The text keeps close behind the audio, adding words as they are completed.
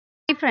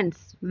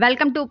Friends,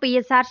 welcome to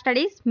PSR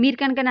studies. మీరు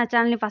కనుక నా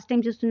ఛానల్ని ఫస్ట్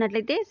టైం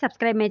చూస్తున్నట్లయితే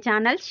subscribe my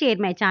channel, share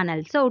my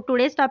channel. So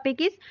today's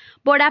topic is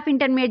board of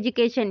intermediate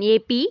education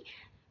AP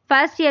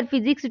first year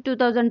physics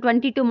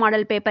 2022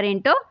 model paper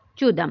ఏంటో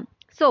చూద్దాం.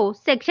 So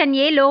section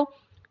ఏలో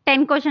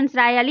 10 questions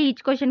రాయాలి.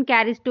 Each question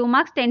carries 2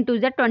 marks, 10 to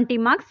the 20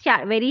 marks.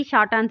 Very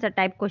short answer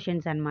type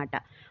questions అనమాట.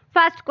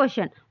 First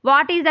question,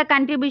 what is the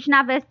contribution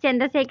of yes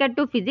Chandrasekhar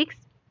to physics?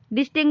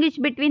 Distinguish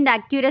between the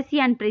accuracy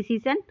and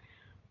precision.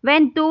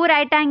 When two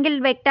right angle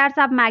vectors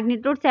of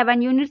magnitude 7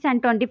 units and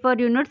 24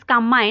 units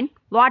combine,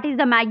 what is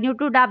the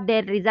magnitude of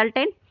their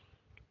resultant?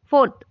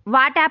 Fourth,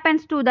 what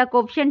happens to the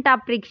coefficient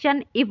of friction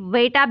if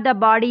weight of the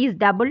body is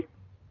doubled?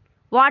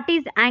 What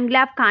is angle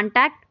of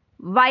contact?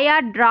 Why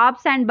are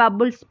drops and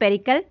bubbles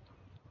spherical?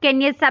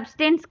 Can a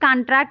substance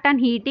contract on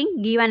heating?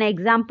 Give an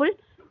example.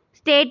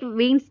 State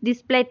Wien's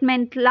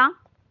displacement law.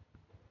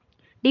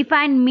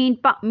 Define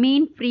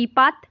mean free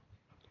path.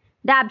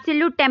 The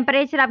absolute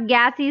temperature of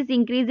gas is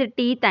increased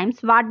T times.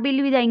 What will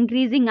be the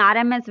increasing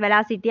RMS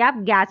velocity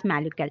of gas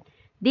molecule?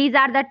 These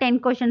are the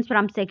 10 questions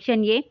from section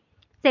A.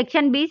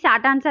 Section B,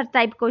 short answer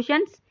type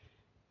questions.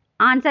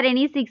 Answer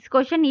any 6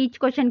 question. Each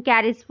question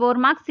carries 4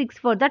 marks,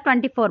 6 for the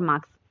 24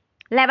 marks.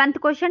 11th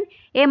question,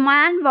 a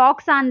man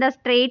walks on the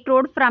straight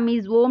road from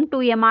his home to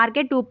a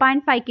market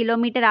 2.5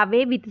 km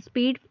away with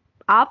speed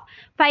of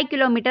 5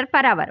 km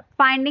per hour.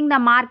 Finding the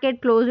market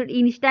closed,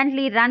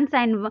 instantly runs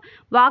and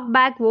walk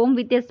back home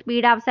with a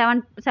speed of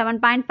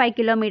 7.5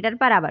 km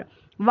per hour.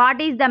 What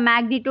is the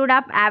magnitude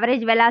of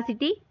average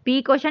velocity?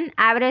 B question,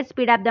 average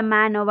speed of the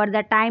man over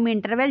the time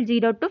interval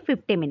 0 to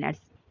 50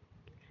 minutes.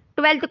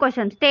 12th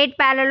question, state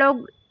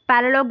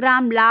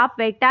parallelogram law of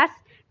vectors.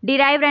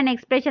 Derive an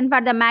expression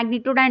for the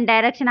magnitude and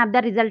direction of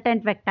the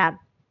resultant vector.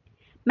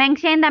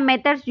 Mention the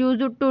methods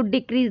used to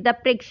decrease the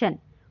friction.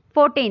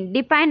 14.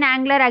 Define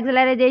angular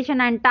acceleration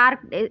and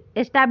torque.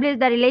 Establish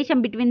the relation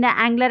between the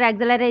angular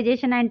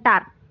acceleration and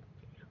torque.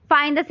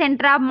 Find the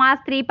center of mass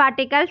 3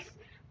 particles.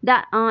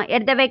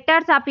 At the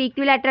vectors of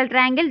equilateral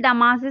triangle, the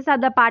masses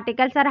of the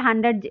particles are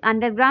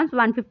 100 grams,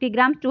 150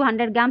 grams,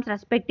 200 grams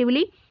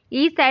respectively.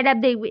 Each side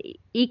of the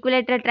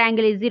equilateral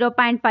triangle is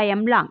 0.5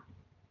 m long.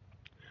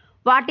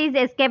 What is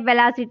escape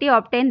velocity?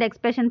 Obtain the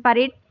expression for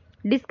it.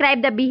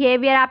 Describe the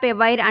behavior of a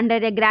wire under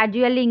a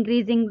gradually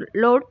increasing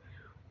load.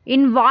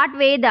 In what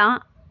way the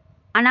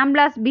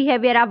anomalous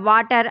behavior of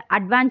water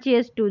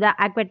advantageous to the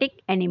aquatic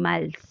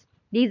animals?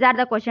 These are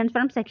the questions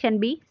from section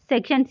B.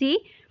 Section C,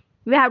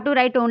 we have to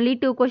write only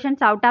 2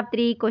 questions out of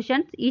 3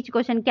 questions. Each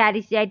question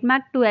carries 8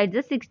 marks, 2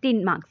 adds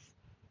 16 marks.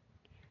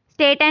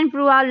 State and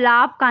prove a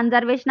law of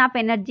conservation of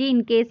energy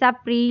in case of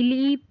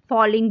freely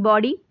falling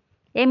body.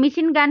 A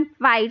machine gun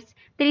fires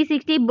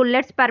 360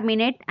 bullets per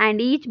minute and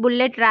each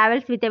bullet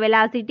travels with a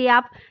velocity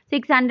of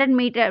 600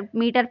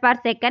 meter per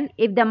second.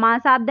 If the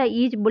mass of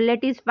each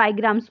bullet is 5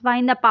 grams,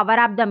 find the power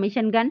of the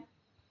machine gun.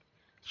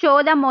 Show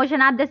the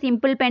motion of the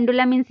simple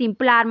pendulum in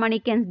simple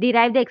harmonics.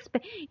 Derive the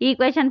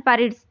equation for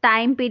its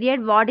time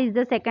period. What is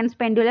the seconds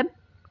pendulum?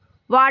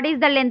 What is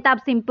the length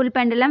of simple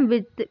pendulum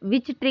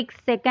which ticks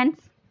seconds?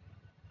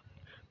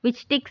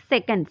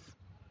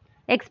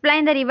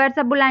 Explain the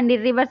reversible and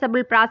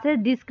irreversible process.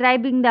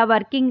 Describing the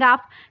working of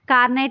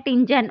Carnot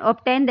engine.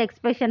 Obtain the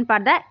expression for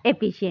the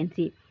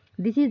efficiency.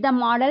 This is the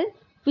model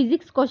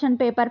physics question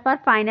paper for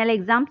final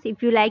exams. If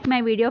you like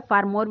my video,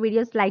 for more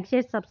videos, like,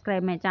 share,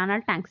 subscribe my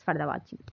channel. Thanks for the watching.